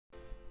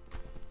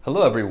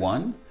Hello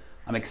everyone.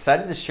 I'm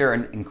excited to share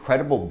an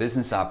incredible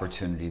business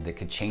opportunity that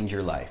could change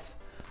your life.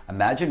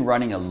 Imagine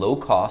running a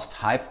low-cost,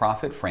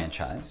 high-profit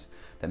franchise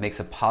that makes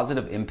a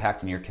positive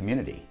impact in your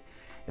community.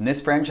 In this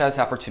franchise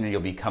opportunity,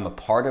 you'll become a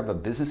part of a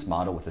business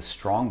model with a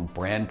strong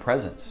brand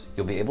presence.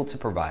 You'll be able to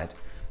provide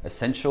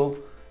essential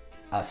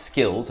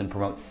skills and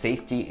promote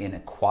safety in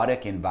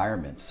aquatic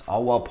environments,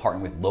 all while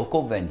partnering with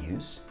local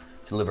venues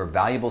to deliver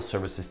valuable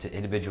services to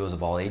individuals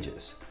of all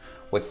ages.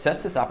 What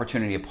sets this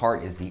opportunity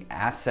apart is the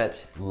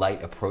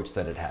asset-light approach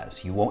that it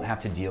has. You won't have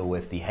to deal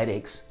with the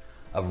headaches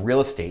of real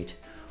estate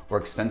or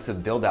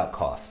expensive build-out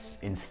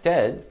costs.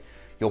 Instead,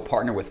 you'll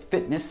partner with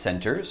fitness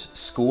centers,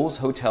 schools,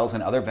 hotels,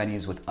 and other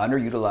venues with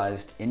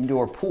underutilized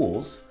indoor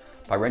pools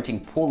by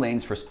renting pool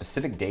lanes for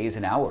specific days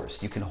and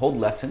hours. You can hold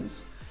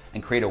lessons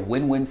and create a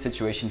win-win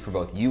situation for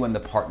both you and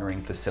the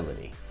partnering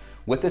facility.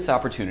 With this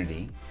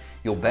opportunity,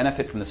 you'll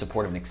benefit from the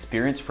support of an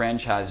experienced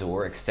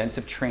franchisor,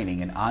 extensive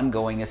training, and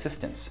ongoing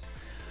assistance.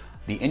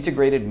 The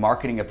integrated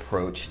marketing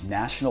approach,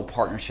 national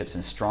partnerships,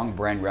 and strong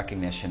brand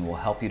recognition will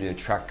help you to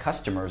attract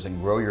customers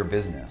and grow your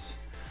business.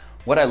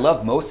 What I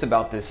love most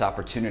about this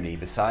opportunity,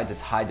 besides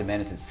its high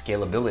demand, is its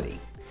scalability.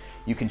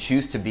 You can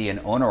choose to be an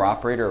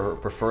owner-operator or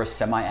prefer a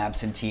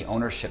semi-absentee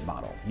ownership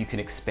model. You can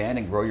expand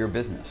and grow your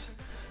business.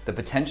 The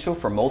potential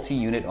for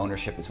multi-unit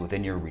ownership is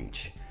within your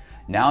reach.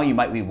 Now you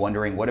might be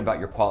wondering, what about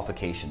your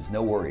qualifications?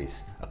 No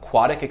worries.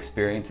 Aquatic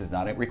experience is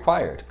not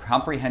required.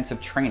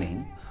 Comprehensive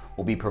training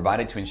will be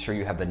provided to ensure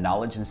you have the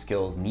knowledge and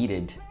skills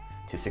needed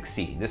to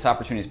succeed. This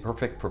opportunity is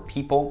perfect for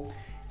people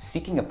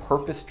seeking a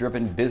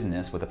purpose-driven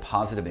business with a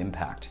positive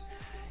impact.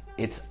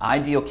 Its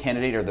ideal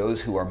candidate are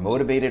those who are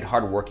motivated,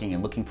 hardworking,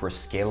 and looking for a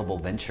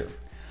scalable venture.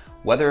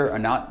 Whether or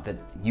not that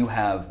you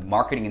have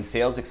marketing and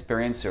sales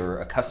experience or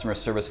a customer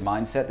service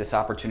mindset, this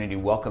opportunity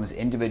welcomes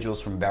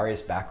individuals from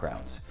various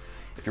backgrounds.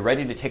 If you're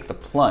ready to take the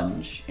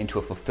plunge into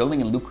a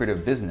fulfilling and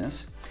lucrative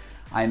business,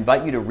 I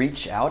invite you to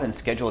reach out and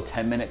schedule a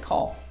 10-minute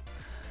call.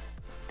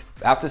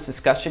 After this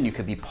discussion, you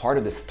could be part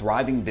of this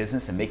thriving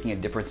business and making a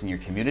difference in your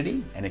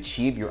community and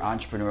achieve your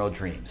entrepreneurial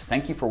dreams.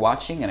 Thank you for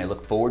watching, and I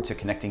look forward to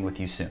connecting with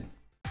you soon.